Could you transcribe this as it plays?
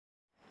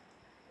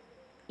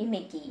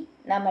இன்னைக்கு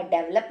நம்ம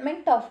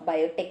development of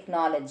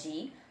biotechnology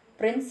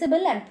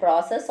principal and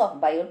process of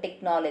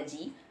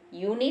biotechnology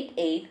unit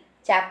 8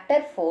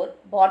 chapter 4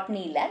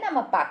 பாட்னியில் நம்ம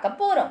பார்க்க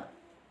போகிறோம்.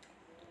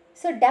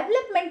 ஸோ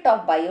டெவலப்மெண்ட்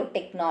ஆஃப்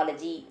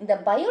பயோடெக்னாலஜி, இந்த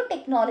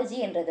பயோடெக்னாலஜி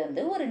என்றது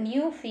வந்து ஒரு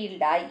நியூ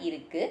ஃபீல்டாக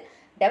இருக்குது.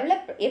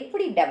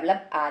 எப்படி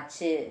டெவலப்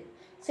ஆச்சு?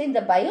 ஸோ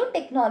இந்த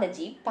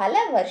பயோடெக்னாலஜி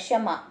பல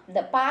வருஷமாக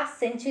இந்த பாஸ்ட்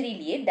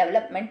செஞ்சுரியிலேயே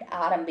டெவலப்மெண்ட்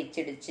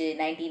ஆரம்பிச்சிடுச்சு,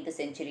 19th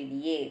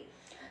செஞ்சுரியிலேயே.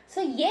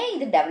 ஸோ ஏன்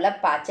இது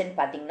டெவலப் ஆச்சுன்னு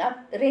பார்த்தீங்கன்னா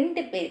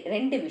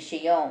ரெண்டு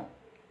விஷயம்,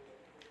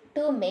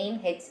 டூ மெயின்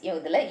ஹெட்ஸ்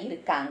இதில்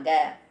இருக்காங்க.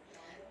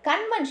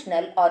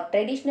 Conventional R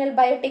traditional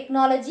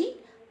biotechnology,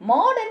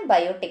 modern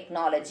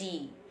biotechnology.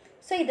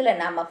 So இதில்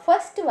நம்ம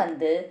ஃபர்ஸ்ட்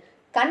வந்து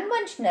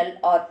கன்வென்ஷனல்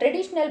ஆர்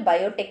ட்ரெடிஷ்னல்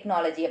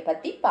பயோடெக்னாலஜியை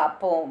பற்றி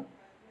பார்ப்போம்.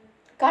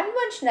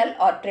 கன்வென்ஷனல்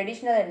ஆர்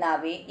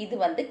ட்ரெடிஷ்னல்னாவே இது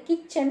வந்து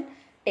கிச்சன்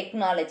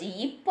டெக்னாலஜி.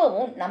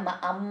 இப்போவும் நம்ம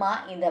அம்மா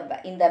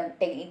இந்த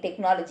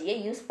டெக்னாலஜியை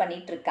யூஸ்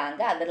பண்ணிகிட்டு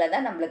இருக்காங்க. அதில்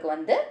தான் நம்மளுக்கு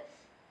வந்து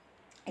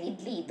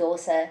இட்லி,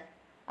 தோசை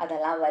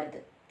அதெல்லாம்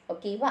வருது.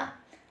 ஓகேவா?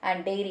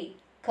 அண்ட்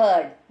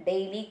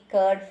டெய்லி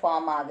கர்ட்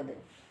ஃபார்ம் ஆகுது.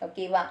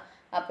 ஓகேவா?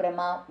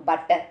 அப்புறமா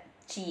பட்டர்,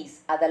 சீஸ்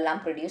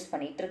அதெல்லாம் ப்ரொடியூஸ்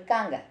பண்ணிகிட்டு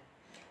இருக்காங்க.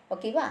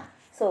 ஓகேவா?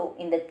 ஸோ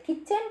இந்த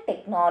கிச்சன்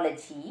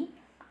டெக்னாலஜி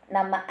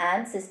நம்ம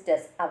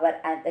ஆன்சிஸ்டர்ஸ்,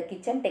 அந்த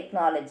கிச்சன்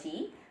டெக்னாலஜி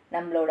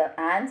நம்மளோட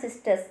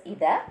ஆன்சிஸ்டர்ஸ்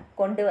இதை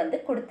கொண்டு வந்து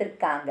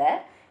கொடுத்துருக்காங்க.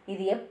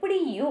 இது எப்படி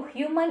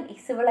ஹியூமன்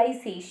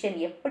சிவிலைசேஷன்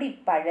எப்படி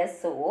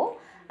பழசோ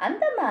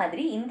அந்த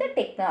மாதிரி இந்த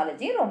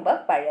டெக்னாலஜி ரொம்ப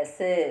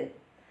பழசு.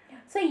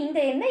 ஸோ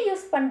இங்கே என்ன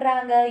யூஸ்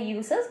பண்ணுறாங்க?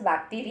 Uses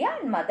bacteria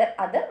and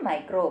other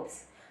microbes.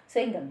 So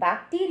இங்கே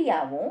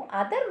பாக்டீரியாவும்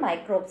அதர்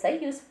மைக்ரோப்ஸை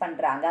யூஸ்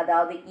பண்ணுறாங்க.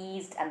 அதாவது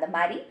ஈஸ்ட் அந்த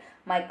மாதிரி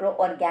மைக்ரோ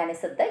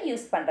ஆர்கானிசத்தை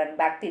யூஸ் பண்ணுறாங்க.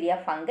 பாக்டீரியா,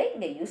 ஃபங்கை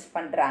இங்கே யூஸ்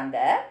பண்ணுறாங்க.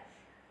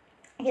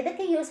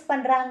 எதுக்கு யூஸ்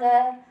பண்ணுறாங்க?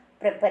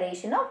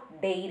 Preparation of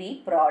dairy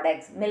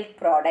products, milk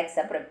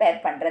ப்ராடக்ட்ஸை ப்ரிப்பேர்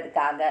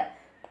பண்ணுறதுக்காக.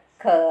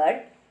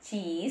 கர்ட்,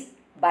 சீஸ்,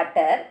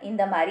 பட்டர்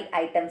இந்த மாதிரி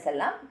ஐட்டம்ஸ்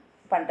எல்லாம்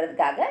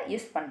பண்ணுறதுக்காக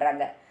யூஸ்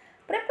பண்ணுறாங்க.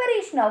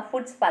 ப்ரிப்பரேஷன் ஆஃப்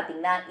ஃபுட்ஸ்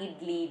பார்த்திங்கன்னா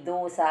இட்லி,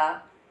 தோசை,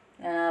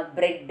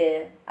 ப்ரெட்டு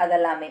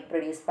அதெல்லாமே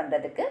ப்ரொடியூஸ்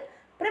பண்ணுறதுக்கு.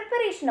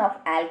 ப்ரிப்பரேஷன் ஆஃப்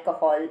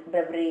ஆல்கஹால்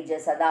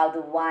பெவரேஜஸ், அதாவது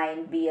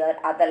வைன், பியர்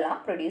அதெல்லாம்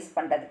ப்ரொடியூஸ்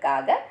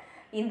பண்ணுறதுக்காக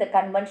இந்த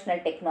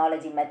கன்வென்ஷனல்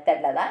டெக்னாலஜி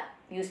மெத்தடில் தான்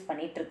யூஸ்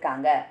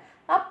பண்ணிகிட்ருக்காங்க.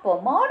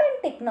 அப்போது மாடர்ன்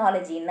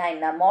டெக்னாலஜின்னா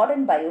என்ன?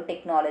 மாடர்ன்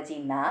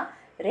பயோடெக்னாலஜின்னா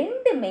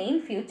ரெண்டு மெயின்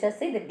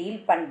ஃபியூச்சர்ஸ் இது டீல்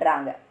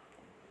பண்ணுறாங்க.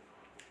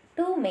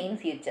 Two main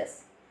features: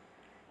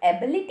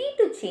 ability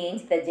to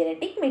change the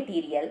genetic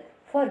material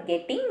for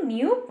getting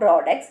new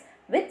products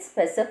with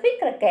specific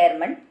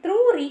requirement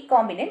through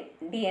recombinant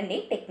DNA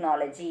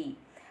technology.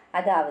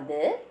 அதாவது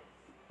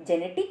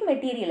ஜெனட்டிக்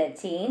மெட்டீரியலை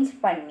சேஞ்ச்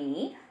பண்ணி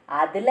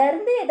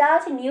அதுலேருந்து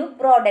ஏதாச்சும் நியூ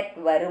ப்ராடக்ட்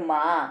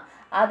வருமா,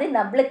 அது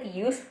நம்மளுக்கு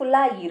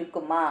யூஸ்ஃபுல்லாக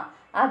இருக்குமா,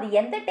 அது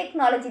எந்த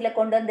டெக்னாலஜியில்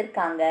கொண்டு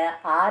வந்திருக்காங்க?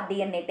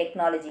 ஆர்டிஎன்ஏ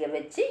டெக்னாலஜியை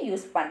வச்சு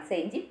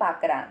செஞ்சு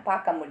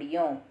பார்க்க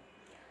முடியும்.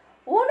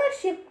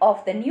 Ownership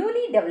of the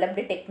newly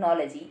developed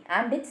technology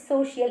and it's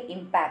social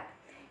impact.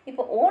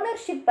 இப்போ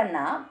ஓனர்ஷிப்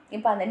பண்ணால்,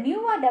 இப்போ அந்த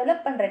நியூவாக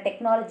டெவலப் பண்ணுற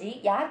டெக்னாலஜி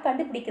யார்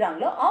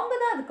கண்டுபிடிக்கிறாங்களோ அவங்க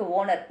தான் அதுக்கு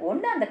ஓனர்.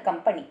 ஒன்று அந்த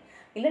கம்பெனி,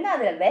 இல்லைன்னா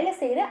அதில் வேலை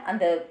செய்கிற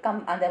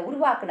அந்த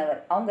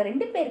உருவாக்குனவர், அவங்க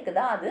ரெண்டு பேருக்கு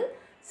தான் அது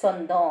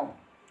சொந்தம்.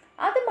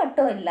 அது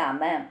மட்டும்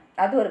இல்லாமல்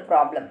அது ஒரு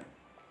ப்ராப்ளம்,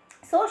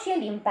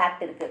 சோஷியல்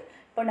இம்பேக்ட் இருக்குது.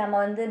 இப்போ நம்ம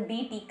வந்து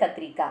பிடி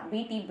கத்திரிக்காய்,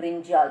 பிடி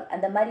பிரிஞ்சால்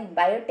அந்த மாதிரி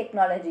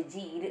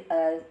பயோடெக்னாலஜி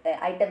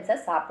ஐட்டம்ஸை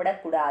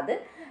சாப்பிடக்கூடாது.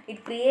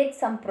 It create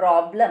some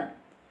problem.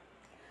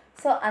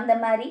 So அந்த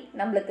மாதிரி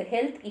நம்மளுக்கு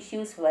ஹெல்த்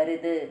இஷ்யூஸ்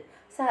வருது.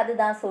 ஸோ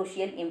அதுதான்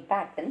சோஷியல்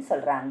இம்பேக்ட்னு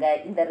சொல்கிறாங்க.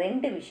 இந்த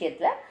ரெண்டு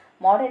விஷயத்தில்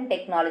மாடர்ன்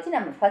டெக்னாலஜி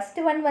நம்ம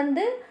ஃபஸ்ட்டு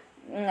வந்து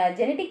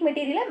ஜெனட்டிக்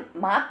மெட்டீரியலை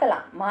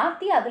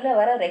மாற்றி அதில்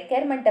வர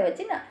ரெக்யர்மெண்ட்டை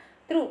வச்சு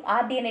த்ரூ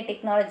ஆர்டிஎன்ஏ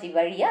டெக்னாலஜி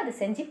வழியாக அது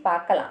செஞ்சு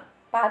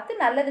பார்த்து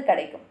நல்லது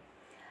கிடைக்கும்.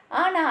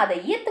 ஆனால் அதை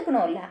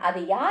ஏற்றுக்கணும் இல்லை, அது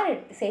யார்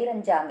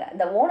செய்கிறாங்க,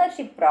 அந்த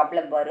ஓனர்ஷிப்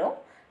ப்ராப்ளம் வரும்.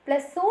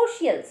 ப்ளஸ்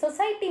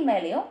சொசைட்டி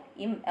மேலேயும்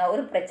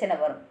ஒரு பிரச்சனை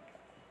வரும்.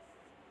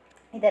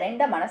 இதை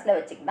ரெண்டை மனசில்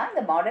வச்சுக்கு தான்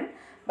இந்த மாடர்ன்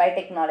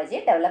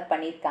பயோடெக்னாலஜியை டெவலப்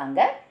பண்ணியிருக்காங்க.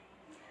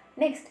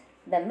 Next,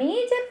 the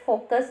major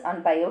focus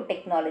on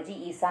biotechnology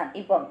is on.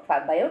 இப்போ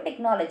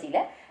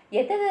பயோடெக்னாலஜியில்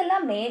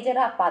எதெல்லாம்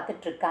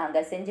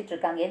மேஜராக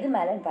செஞ்சிட்ருக்காங்க எது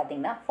மேலேன்னு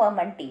பார்த்தீங்கன்னா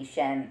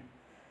ஃபர்மெண்டேஷன்.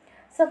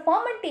 ஸோ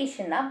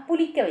ஃபர்மெண்டேஷன்னா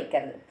புளிக்க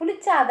வைக்கிறது.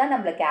 புளிச்சாதான்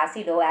நம்மளுக்கு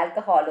ஆசிடோ,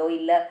 ஆல்கஹாலோ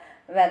இல்லை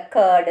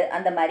கர்டு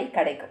அந்த மாதிரி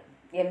கிடைக்கும்,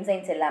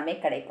 என்சைம்ஸ் எல்லாமே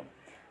கிடைக்கும்.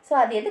 ஸோ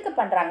அது எதுக்கு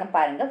பண்ணுறாங்க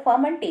பாருங்கள்.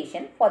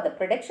 Fermentation for the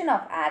production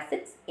of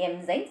acids,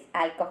 enzymes,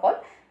 alcohol,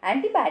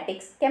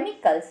 antibiotics,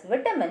 chemicals,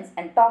 vitamins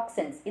and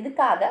toxins,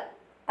 இதுக்காக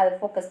அதை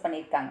ஃபோக்கஸ்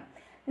பண்ணியிருக்காங்க.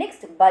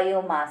 நெக்ஸ்ட்,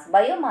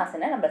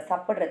 பயோமாஸ்னால் நம்ம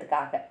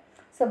சாப்பிட்றதுக்காக.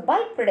 So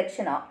bulk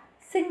production of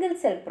single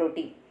cell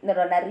protein,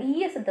 இதோட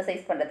நிறைய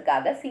சிந்தசைஸ்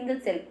பண்ணுறதுக்காக single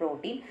cell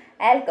protein,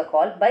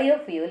 alcohol,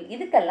 biofuel,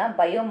 இதுக்கெல்லாம்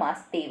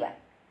பயோமாஸ் தேவை.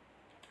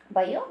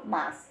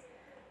 பயோமாஸ்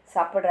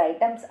சாப்பிட்ற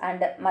ஐட்டம்ஸ்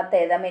அண்டு மற்ற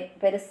எல்லாமே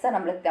பெருசாக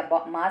நம்மளுக்கு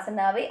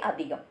மாசுனாவே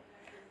அதிகம்.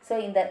 ஸோ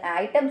இந்த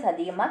ஐட்டம்ஸ்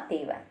அதிகமாக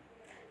தேவை.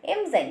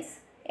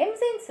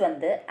 என்சைம்ஸ்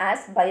வந்து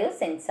ஆஸ்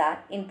பயோசென்சார்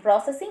இன்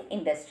ப்ராசஸிங்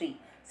இண்டஸ்ட்ரி.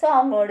 ஸோ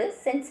அவங்களோட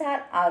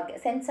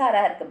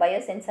சென்சாராக இருக்குது, பயோ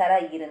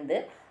சென்சாராக இருந்து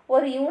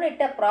ஒரு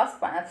யூனிட்டை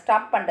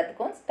ஸ்டார்ட்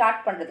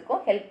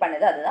பண்ணுறதுக்கும் ஹெல்ப்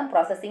பண்ணுது. அதுதான்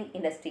ப்ராசஸிங்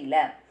இண்டஸ்ட்ரியில்.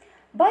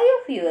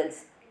 Biofuels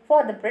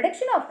for the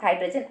production of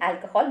hydrogen,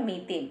 alcohol,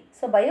 methane.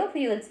 So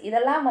biofuels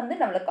இதெல்லாம் வந்து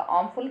நம்மளுக்கு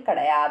ஹார்ம்ஃபுல்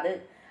கிடையாது.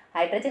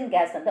 ஹைட்ரஜன்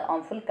கேஸ் வந்து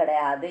ஹார்ம்ஃபுல்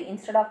கிடையாது.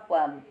 இன்ஸ்டெட் ஆஃப்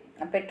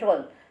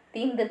பெட்ரோல்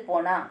தீர்ந்து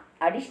போனால்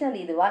அடிஷ்னல்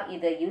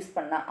இதை யூஸ்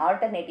பண்ணால்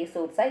ஆல்டர்னேட்டிவ்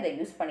சோர்ஸாக இதை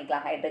யூஸ்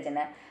பண்ணிக்கலாம்,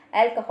 ஹைட்ரஜனை,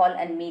 ஆல்கஹால்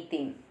அண்ட்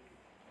மீத்தேன்.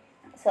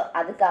 ஸோ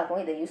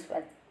அதுக்காகவும் இதை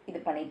இது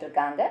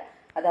பண்ணிகிட்ருக்காங்க,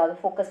 அதாவது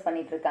ஃபோக்கஸ்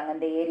பண்ணிகிட்ருக்காங்க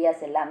இந்த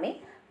ஏரியாஸ் எல்லாமே.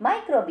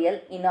 Microbial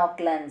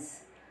இனாக்குலன்ஸ்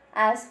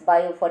as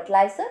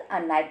பயோஃபர்டிலைசர்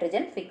and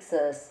nitrogen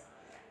fixtures.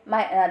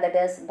 That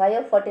is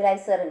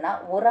பயோஃபர்டிலைசர்னா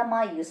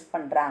உரமாக யூஸ்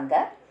பண்ணுறாங்க.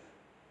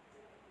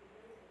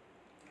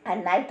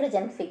 அண்ட்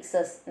நைட்ரஜன்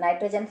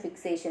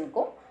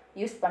ஃபிக்சேஷனுக்கும்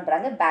யூஸ்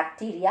பண்ணுறாங்க.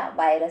 பாக்டீரியா,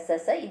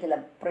 வைரஸஸை இதில்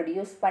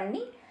ப்ரொடியூஸ்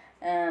பண்ணி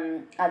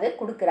அது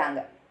கொடுக்குறாங்க.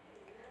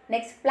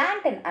 Next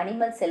plant and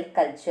animal cell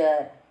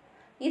culture.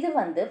 இது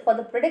வந்து for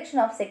the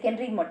production of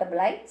secondary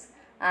metabolites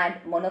and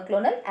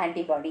monoclonal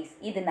antibodies.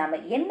 இது நம்ம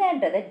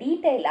என்னன்றதை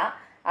டீட்டெயிலாக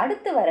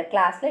அடுத்து வர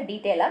கிளாஸில்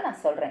டீட்டெயிலாக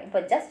நான் சொல்கிறேன். இப்போ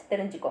ஜஸ்ட்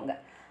தெரிஞ்சுக்கோங்க.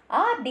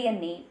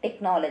 rDNA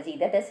technology,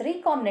 that is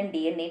recombinant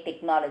DNA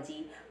technology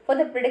for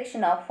the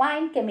production of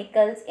fine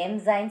chemicals,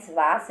 enzymes,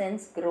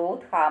 vaccines,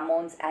 growth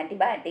hormones,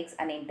 antibiotics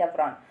and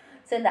interferon.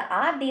 So இந்த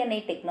rDNA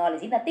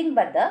technology nothing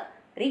but the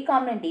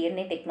recombinant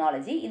DNA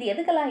technology. இது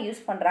எதுக்கெல்லாம்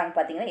யூஸ் பண்ணுறாங்க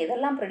பார்த்தீங்கன்னா,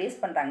 எதெல்லாம் produce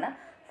பண்ணுறாங்கன்னா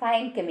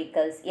fine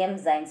chemicals,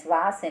 enzymes,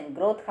 vaccine,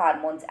 growth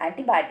hormones,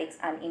 antibiotics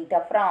and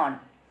interferon.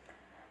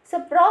 So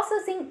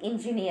processing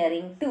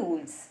engineering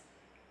tools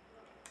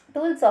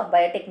of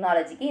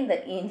பயோடெக்னாலஜிக்கு இந்த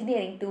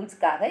engineering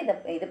டூல்ஸ்க்காக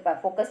இது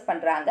focus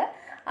பண்ணுறாங்க.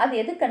 அது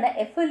எதுக்குன்னா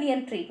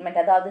எஃபிலியன்ட் ட்ரீட்மெண்ட்,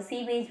 அதாவது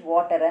சீவேஜ்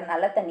வாட்டரை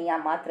நல்ல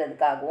தண்ணியாக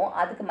மாற்றுறதுக்காகவும்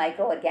அதுக்கு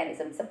மைக்ரோ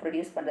ஆர்கானிசம்ஸை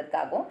ப்ரொடியூஸ்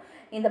பண்ணுறதுக்காகவும்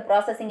இந்த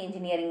ப்ராசஸிங்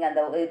இன்ஜினியரிங்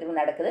அந்த இது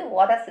நடக்குது.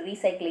 வாட்டர்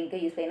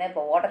ரீசைக்ளிங்க்கு யூஸ் பண்ணி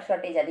இப்போ வாட்டர்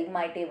ஷார்ட்டேஜ்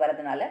அதிகமாகிட்டே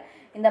வரதுனால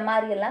இந்த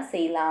மாதிரியெல்லாம்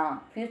செய்யலாம்,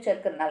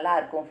 ஃப்யூச்சருக்கு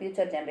நல்லாயிருக்கும்,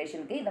 ஃப்யூச்சர்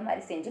ஜென்ரேஷனுக்கு இந்த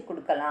மாதிரி செஞ்சு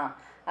கொடுக்கலாம்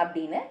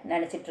அப்படின்னு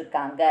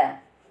நினச்சிட்ருக்காங்க.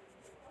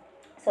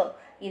 ஸோ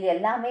இது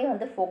எல்லாமே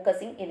வந்து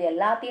ஃபோக்கஸிங், இது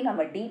எல்லாத்தையும்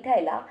நம்ம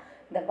டீட்டெயிலாக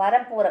இந்த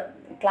வரப்போகிற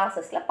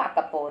கிளாஸஸில்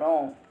பார்க்க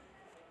போகிறோம்.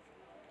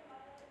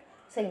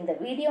 ஸோ இந்த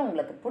வீடியோ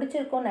உங்களுக்கு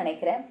பிடிச்சிருக்கும்னு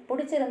நினைக்கிறேன்.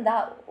 பிடிச்சிருந்தா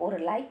ஒரு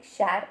like,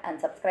 share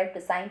and subscribe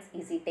to science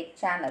easy tech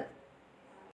channel.